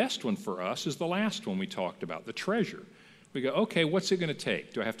 Probably the best one for us is the last one we talked about, the treasure. We go, okay, what's it going to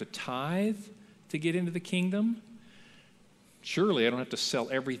take? Do I have to tithe to get into the kingdom? Surely I don't have to sell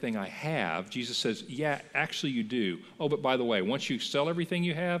everything I have. Jesus says, yeah, actually you do. Oh, but by the way, once you sell everything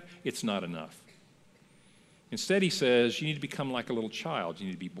you have, it's not enough. Instead, he says, you need to become like a little child. You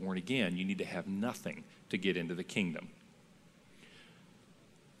need to be born again. You need to have nothing to get into the kingdom.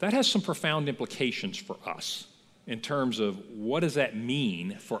 That has some profound implications for us in terms of what does that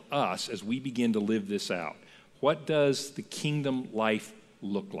mean for us as we begin to live this out. What does the kingdom life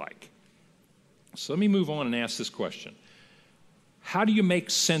look like? So let me move on and ask this question. How do you make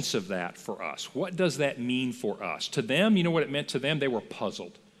sense of that for us? What does that mean for us? To them, you know what it meant to them? They were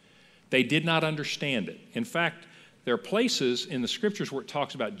puzzled. They did not understand it. In fact, there are places in the scriptures where it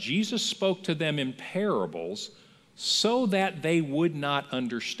talks about Jesus spoke to them in parables so that they would not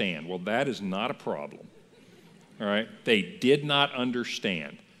understand. Well, that is not a problem. All right? They did not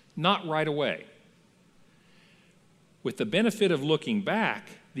understand. Not right away. With the benefit of looking back,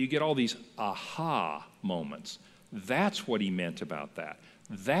 you get all these aha moments. That's what he meant about that.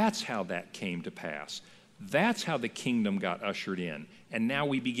 That's how that came to pass. That's how the kingdom got ushered in. And now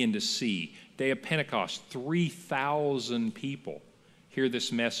we begin to see, day of Pentecost, 3,000 people hear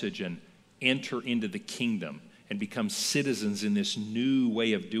this message and enter into the kingdom and become citizens in this new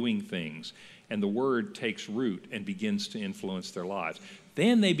way of doing things. And the word takes root and begins to influence their lives.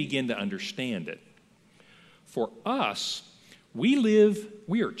 Then they begin to understand it. For us, we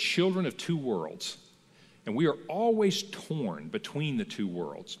are children of two worlds, and we are always torn between the two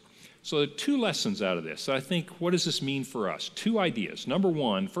worlds. So there are two lessons out of this. So I think, what does this mean for us? Two ideas. Number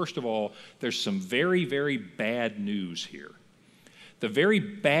one, first of all, there's some very, very bad news here. The very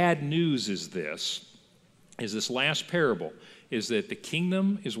bad news is this last parable, is that the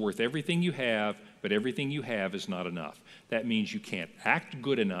kingdom is worth everything you have, but everything you have is not enough. That means you can't act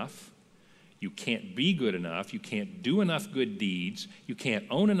good enough, you can't be good enough, you can't do enough good deeds, you can't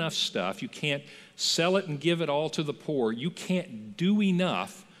own enough stuff, you can't sell it and give it all to the poor, you can't do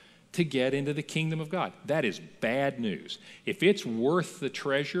enough to get into the kingdom of God. That is bad news. If it's worth the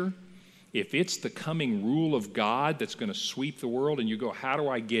treasure, if it's the coming rule of God that's going to sweep the world and you go, how do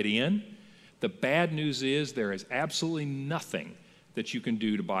I get in? The bad news is there is absolutely nothing that you can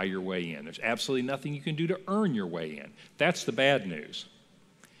do to buy your way in. There's absolutely nothing you can do to earn your way in. That's the bad news.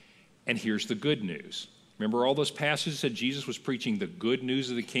 And here's the good news. Remember all those passages that Jesus was preaching the good news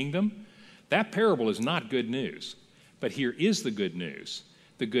of the kingdom? That parable is not good news. But here is the good news.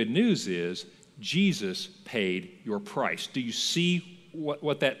 The good news is Jesus paid your price. Do you see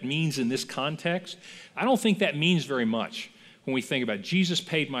what that means in this context? I don't think that means very much when we think about Jesus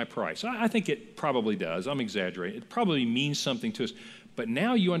paid my price. I think it probably does. I'm exaggerating. It probably means something to us. But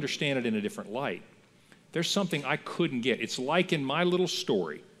now you understand it in a different light. There's something I couldn't get. It's like in my little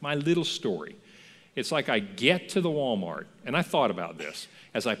story. It's like I get to the Walmart, and I thought about this.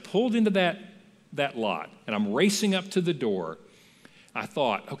 As I pulled into that lot, and I'm racing up to the door, I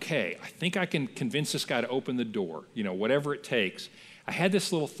thought, okay, I think I can convince this guy to open the door, whatever it takes. I had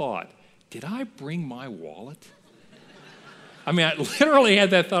this little thought, did I bring my wallet? I mean, I literally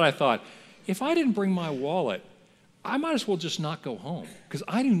had that thought. I thought, if I didn't bring my wallet, I might as well just not go home, because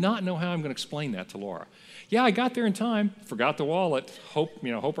I do not know how I'm going to explain that to Laura. Yeah, I got there in time, forgot the wallet,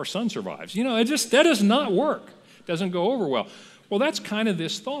 hope our son survives. That does not work. Doesn't go over well. Well, that's kind of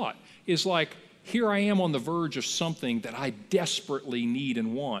this thought, is like, here I am on the verge of something that I desperately need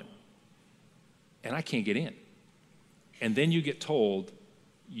and want, and I can't get in. And then you get told,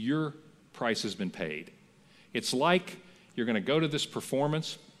 your price has been paid. It's like you're going to go to this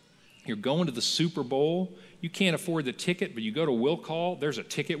performance, you're going to the Super Bowl, you can't afford the ticket, but you go to Will Call, there's a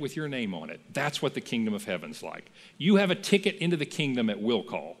ticket with your name on it. That's what the kingdom of heaven's like. You have a ticket into the kingdom at Will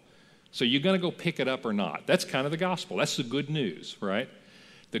Call. So you're going to go pick it up or not. That's kind of the gospel. That's the good news, right?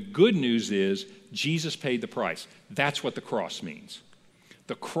 The good news is Jesus paid the price. That's what the cross means.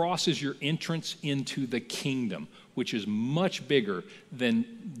 The cross is your entrance into the kingdom, which is much bigger than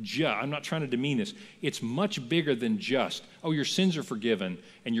I'm not trying to demean this. It's much bigger than just, your sins are forgiven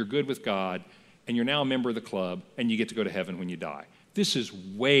and you're good with God and you're now a member of the club and you get to go to heaven when you die. This is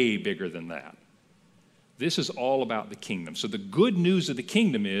way bigger than that. This is all about the kingdom. So the good news of the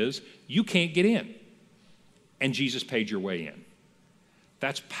kingdom is you can't get in, and Jesus paid your way in.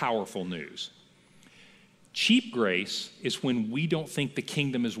 That's powerful news. Cheap grace is when we don't think the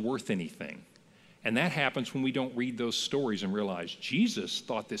kingdom is worth anything. And that happens when we don't read those stories and realize Jesus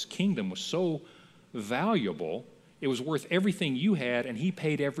thought this kingdom was so valuable, it was worth everything you had, and he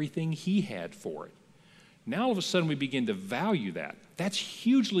paid everything he had for it. Now all of a sudden we begin to value that. That's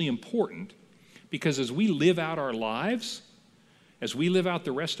hugely important, because as we live out our lives, as we live out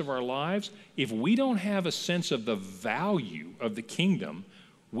the rest of our lives, if we don't have a sense of the value of the kingdom,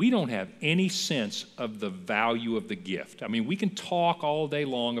 we don't have any sense of the value of the gift. I mean, we can talk all day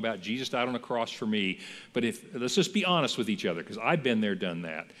long about Jesus died on a cross for me, but let's just be honest with each other, because I've been there, done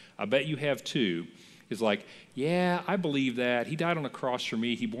that. I bet you have too. It's like, yeah, I believe that. He died on a cross for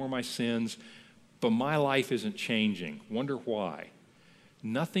me. He bore my sins, but my life isn't changing. Wonder why?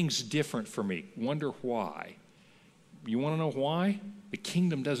 Nothing's different for me. Wonder why? You want to know why? The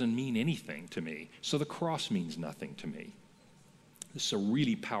kingdom doesn't mean anything to me, so the cross means nothing to me. This is a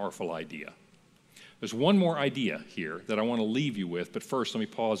really powerful idea. There's one more idea here that I want to leave you with, but first let me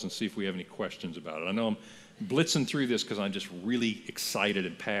pause and see if we have any questions about it. I know I'm blitzing through this because I'm just really excited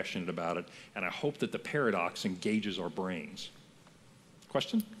and passionate about it, and I hope that the paradox engages our brains.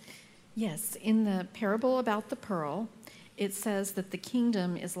 Question? Yes, in the parable about the pearl, it says that the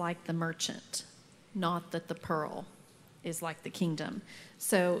kingdom is like the merchant, not that the pearl is like the kingdom.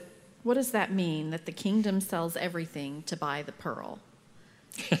 So what does that mean, that the kingdom sells everything to buy the pearl?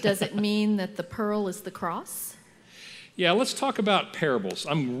 Does it mean that the pearl is the cross? Yeah, let's talk about parables.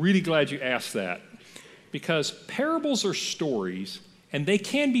 I'm really glad you asked that because parables are stories and they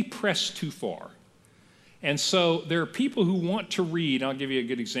can be pressed too far. And so there are people who want to read, I'll give you a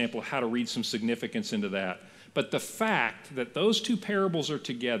good example of how to read some significance into that. But the fact that those two parables are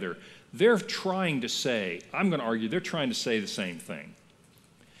together, they're trying to say, I'm going to argue, they're trying to say the same thing.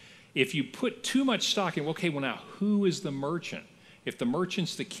 If you put too much stock in, okay, well now, who is the merchant? If the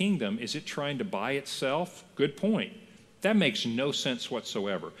merchant's the kingdom, is it trying to buy itself? Good point. That makes no sense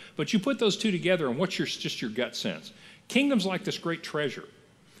whatsoever. But you put those two together, and what's just your gut sense? Kingdom's like this great treasure.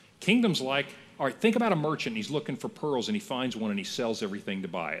 Kingdom's like, all right, think about a merchant, and he's looking for pearls, and he finds one, and he sells everything to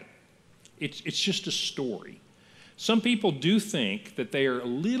buy it. It's just a story. Some people do think that they are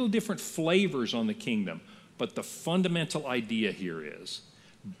little different flavors on the kingdom, but the fundamental idea here is,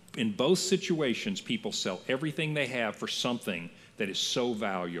 in both situations, people sell everything they have for something that is so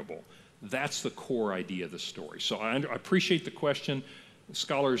valuable. That's the core idea of the story. So I appreciate the question.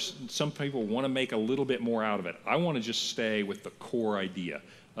 Scholars, some people want to make a little bit more out of it. I want to just stay with the core idea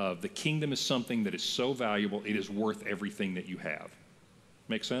of the kingdom is something that is so valuable, it is worth everything that you have.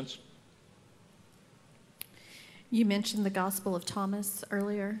 Make sense? You mentioned the Gospel of Thomas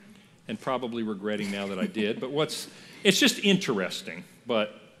earlier. And probably regretting now that I did, but it's just interesting,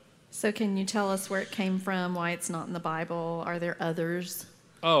 but. So can you tell us where it came from, why it's not in the Bible? Are there others?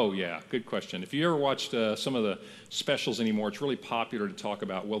 Oh, yeah, good question. If you ever watched some of the specials anymore, it's really popular to talk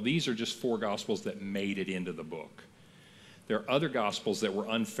about, well, these are just 4 Gospels that made it into the book. There are other Gospels that were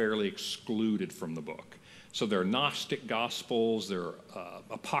unfairly excluded from the book. So there are Gnostic Gospels, there are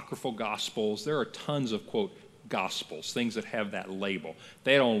apocryphal Gospels, there are tons of, quote, Gospels, things that have that label.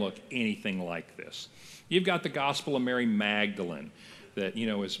 They don't look anything like this. You've got the Gospel of Mary Magdalene that,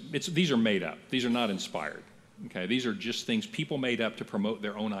 these are made up. These are not inspired. Okay, these are just things people made up to promote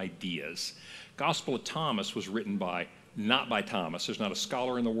their own ideas. Gospel of Thomas was written not by Thomas. There's not a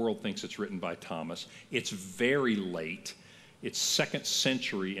scholar in the world thinks it's written by Thomas. It's very late. It's 2nd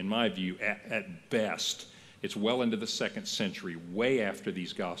century, in my view, at best. It's well into the 2nd century, way after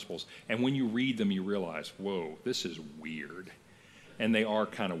these Gospels. And when you read them, you realize, whoa, this is weird. And they are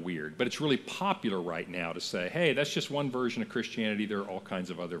kind of weird. But it's really popular right now to say, hey, that's just one version of Christianity. There are all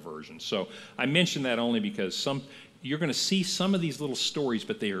kinds of other versions. So I mention that only because you're going to see some of these little stories,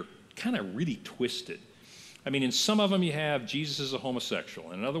 but they are kind of really twisted. I mean, in some of them you have Jesus is a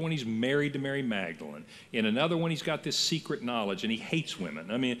homosexual. In another one he's married to Mary Magdalene. In another one he's got this secret knowledge and he hates women.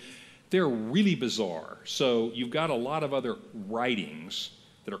 I mean, they're really bizarre. So you've got a lot of other writings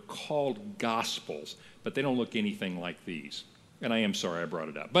that are called Gospels, but they don't look anything like these. And I am sorry I brought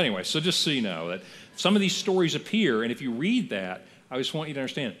it up. But anyway, so just so you know that some of these stories appear, and if you read that, I just want you to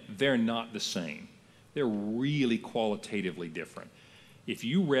understand, they're not the same. They're really qualitatively different. If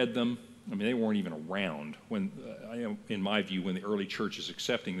you read them, I mean, they weren't even around when, in my view, when the early church is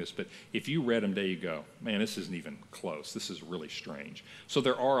accepting this, but if you read them, there you go. Man, this isn't even close. This is really strange. So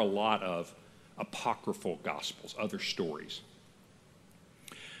there are a lot of apocryphal Gospels, other stories.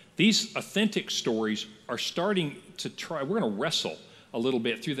 These authentic stories are starting to we're going to wrestle a little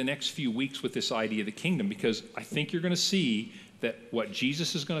bit through the next few weeks with this idea of the kingdom, because I think you're going to see that what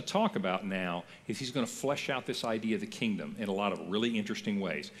Jesus is going to talk about now is he's going to flesh out this idea of the kingdom in a lot of really interesting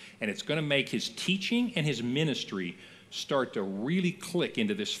ways. And it's going to make his teaching and his ministry start to really click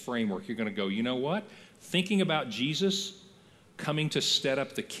into this framework. You're going to go, you know what? Thinking about Jesus coming to set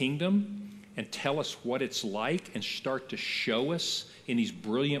up the kingdom and tell us what it's like and start to show us in these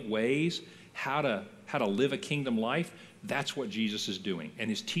brilliant ways how to live a kingdom life, that's what Jesus is doing. And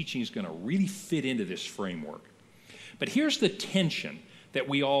his teaching is going to really fit into this framework. But here's the tension that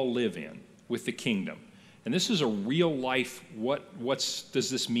we all live in with the kingdom. And this is a real life, what does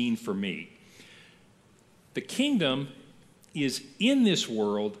this mean for me? The kingdom is in this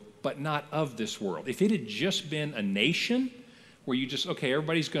world, but not of this world. If it had just been a nation where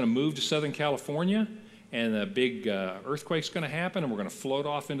everybody's going to move to Southern California and a big earthquake's going to happen and we're going to float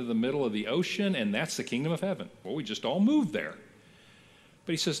off into the middle of the ocean and that's the kingdom of heaven. Well, we just all moved there.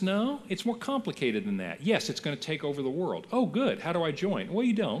 But he says, no, it's more complicated than that. Yes, it's going to take over the world. Oh, good. How do I join? Well,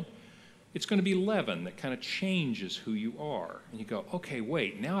 you don't. It's going to be leaven that kind of changes who you are. And you go, okay,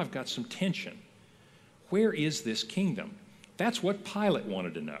 wait, now I've got some tension. Where is this kingdom? That's what Pilate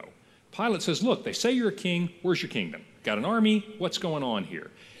wanted to know. Pilate says, look, they say you're a king. Where's your kingdom? Got an army? What's going on here?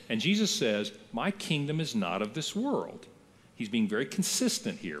 And Jesus says, my kingdom is not of this world. He's being very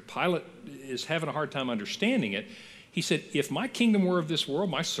consistent here. Pilate is having a hard time understanding it. He said, if my kingdom were of this world,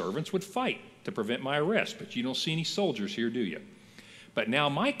 my servants would fight to prevent my arrest, but you don't see any soldiers here, do you? But now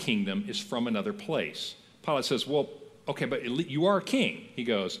my kingdom is from another place. Pilate says, well, okay, but you are a king. He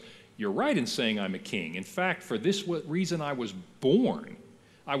goes, You're right in saying I'm a king. In fact, for this reason I was born.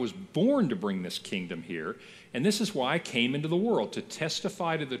 I was born to bring this kingdom here, and this is why I came into the world, to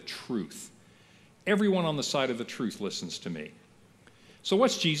testify to the truth. Everyone on the side of the truth listens to me. So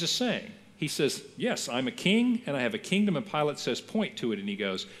what's Jesus saying? He says, yes, I'm a king, and I have a kingdom, and Pilate says, point to it, and he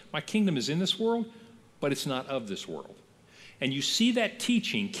goes, my kingdom is in this world, but it's not of this world. And you see that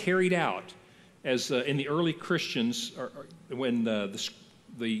teaching carried out as in the early Christians, when the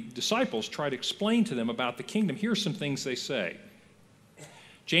disciples try to explain to them about the kingdom. Here's some things they say.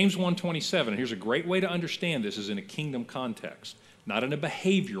 James 1:27, and here's a great way to understand this, is in a kingdom context, not in a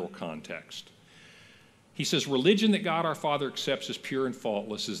behavioral context. He says, religion that God our Father accepts as pure and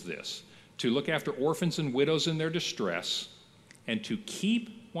faultless is this, to look after orphans and widows in their distress, and to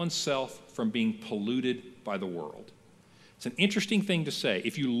keep oneself from being polluted by the world. It's an interesting thing to say.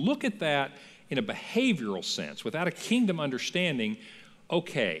 If you look at that in a behavioral sense, without a kingdom understanding,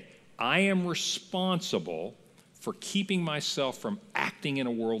 okay, I am responsible for keeping myself from acting in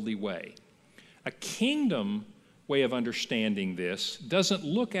a worldly way. A kingdom way of understanding this doesn't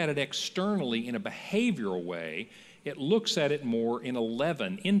look at it externally in a behavioral way. It looks at it more in a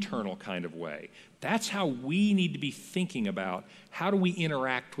leaven, internal kind of way. That's how we need to be thinking about how do we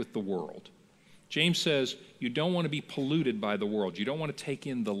interact with the world. James says you don't want to be polluted by the world. You don't want to take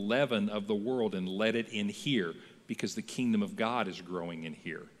in the leaven of the world and let it in here, because the kingdom of God is growing in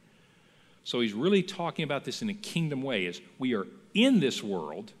here. So he's really talking about this in a kingdom way, is we are in this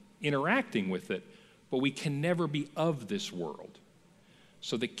world, interacting with it, but we can never be of this world.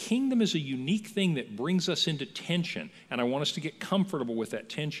 So the kingdom is a unique thing that brings us into tension, and I want us to get comfortable with that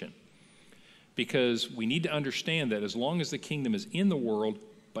tension, because we need to understand that as long as the kingdom is in the world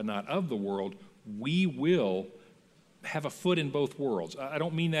but not of the world, we will have a foot in both worlds. I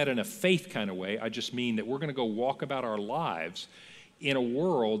don't mean that in a faith kind of way. I just mean that we're going to go walk about our lives in a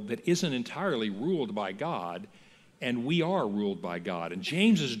world that isn't entirely ruled by God, and we are ruled by God. And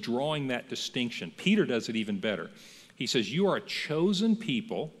James is drawing that distinction. Peter does it even better. He says, you are a chosen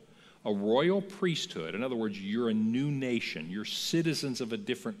people, a royal priesthood. In other words, you're a new nation. You're citizens of a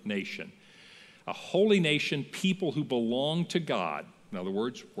different nation. A holy nation, people who belong to God. In other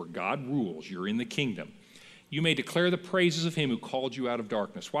words, where God rules, you're in the kingdom. You may declare the praises of him who called you out of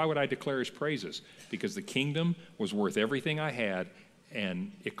darkness. Why would I declare his praises? Because the kingdom was worth everything I had,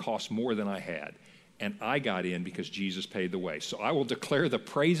 and it cost more than I had. And I got in because Jesus paid the way. So I will declare the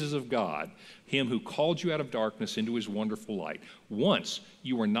praises of God, him who called you out of darkness into his wonderful light. Once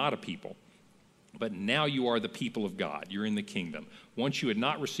you were not a people, but now you are the people of God. You're in the kingdom. Once you had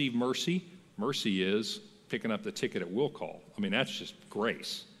not received mercy, mercy is picking up the ticket at will call. I mean, that's just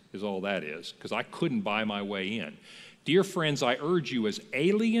grace is all that is, because I couldn't buy my way in. Dear friends, I urge you as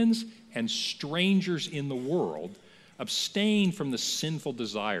aliens and strangers in the world, abstain from the sinful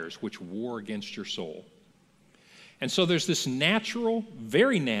desires which war against your soul. And so there's this natural,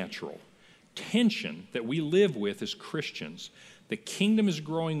 very natural tension that we live with as Christians. The kingdom is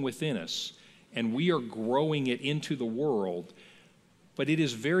growing within us, and we are growing it into the world, but it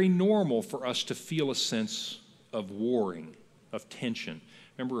is very normal for us to feel a sense of warring, of tension.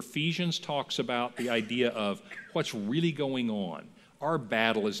 Remember, Ephesians talks about the idea of what's really going on. Our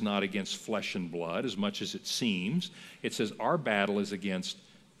battle is not against flesh and blood as much as it seems. It says our battle is against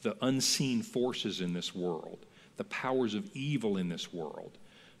the unseen forces in this world, the powers of evil in this world.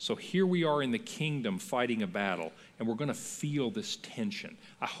 So here we are in the kingdom fighting a battle, and we're going to feel this tension.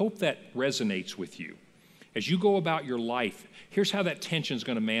 I hope that resonates with you. As you go about your life, here's how that tension is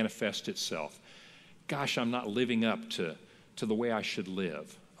going to manifest itself. Gosh, I'm not living up to the way I should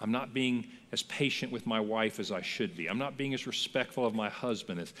live. I'm not being as patient with my wife as I should be. I'm not being as respectful of my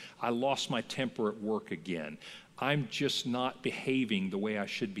husband as I lost my temper at work again. I'm just not behaving the way I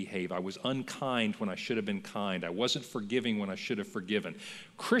should behave. I was unkind when I should have been kind. I wasn't forgiving when I should have forgiven.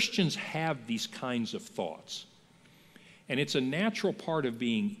 Christians have these kinds of thoughts. And it's a natural part of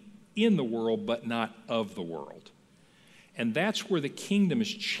being in the world, but not of the world. And that's where the kingdom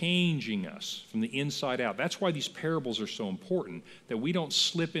is changing us from the inside out. That's why these parables are so important, that we don't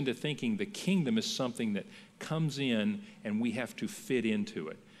slip into thinking the kingdom is something that comes in and we have to fit into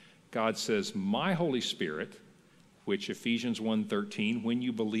it. God says, my Holy Spirit, which Ephesians 1:13, when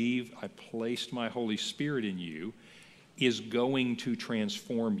you believe I placed my Holy Spirit in you, is going to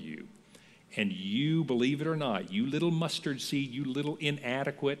transform you. And you, believe it or not, you little mustard seed, you little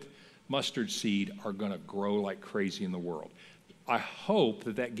inadequate mustard seed are going to grow like crazy in the world. I hope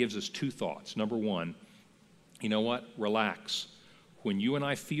that that gives us two thoughts. Number one, you know what? Relax. When you and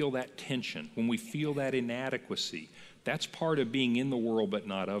I feel that tension, when we feel that inadequacy, that's part of being in the world but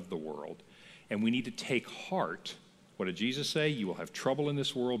not of the world. And we need to take heart What did Jesus say? You will have trouble in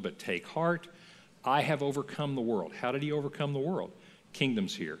this world, but take heart. I have overcome the world. How did he overcome the world?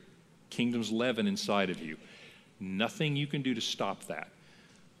 Kingdom's here. Kingdom's leaven inside of you. Nothing you can do to stop that.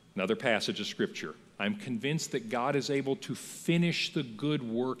 Another passage of Scripture. I'm convinced that God is able to finish the good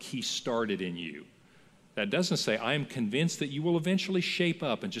work he started in you. That doesn't say, I am convinced that you will eventually shape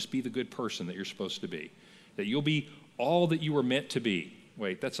up and just be the good person that you're supposed to be. That you'll be all that you were meant to be.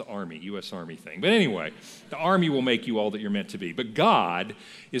 Wait, that's an Army, U.S. Army thing. But anyway, the Army will make you all that you're meant to be. But God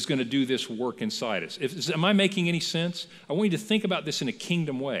is going to do this work inside us. Am I making any sense? I want you to think about this in a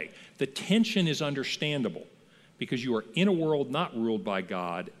kingdom way. The tension is understandable because you are in a world not ruled by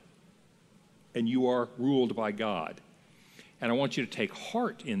God, and you are ruled by God. And I want you to take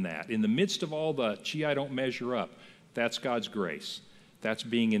heart in that. In the midst of all the, gee, I don't measure up, that's God's grace. That's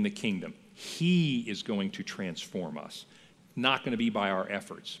being in the kingdom. He is going to transform us. Not going to be by our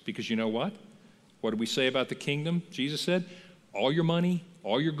efforts. Because you know what? What did we say about the kingdom? Jesus said, all your money,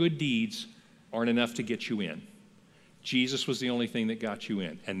 all your good deeds aren't enough to get you in. Jesus was the only thing that got you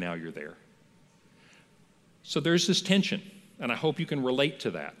in, and now you're there. So there's this tension, and I hope you can relate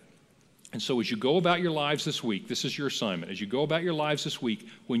to that. And so as you go about your lives this week, this is your assignment. As you go about your lives this week,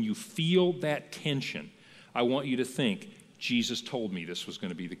 when you feel that tension, I want you to think, Jesus told me this was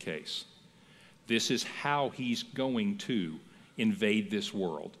going to be the case. This is how he's going to invade this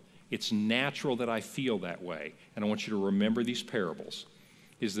world. It's natural that I feel that way. And I want you to remember these parables.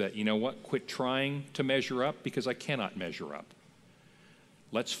 Is that, you know what? Quit trying to measure up because I cannot measure up.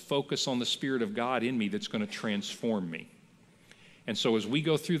 Let's focus on the Spirit of God in me that's going to transform me. And so as we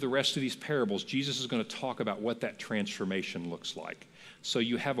go through the rest of these parables, Jesus is going to talk about what that transformation looks like. So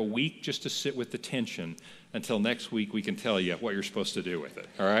you have a week just to sit with the tension until next week we can tell you what you're supposed to do with it.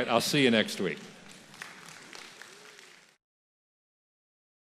 All right? I'll see you next week.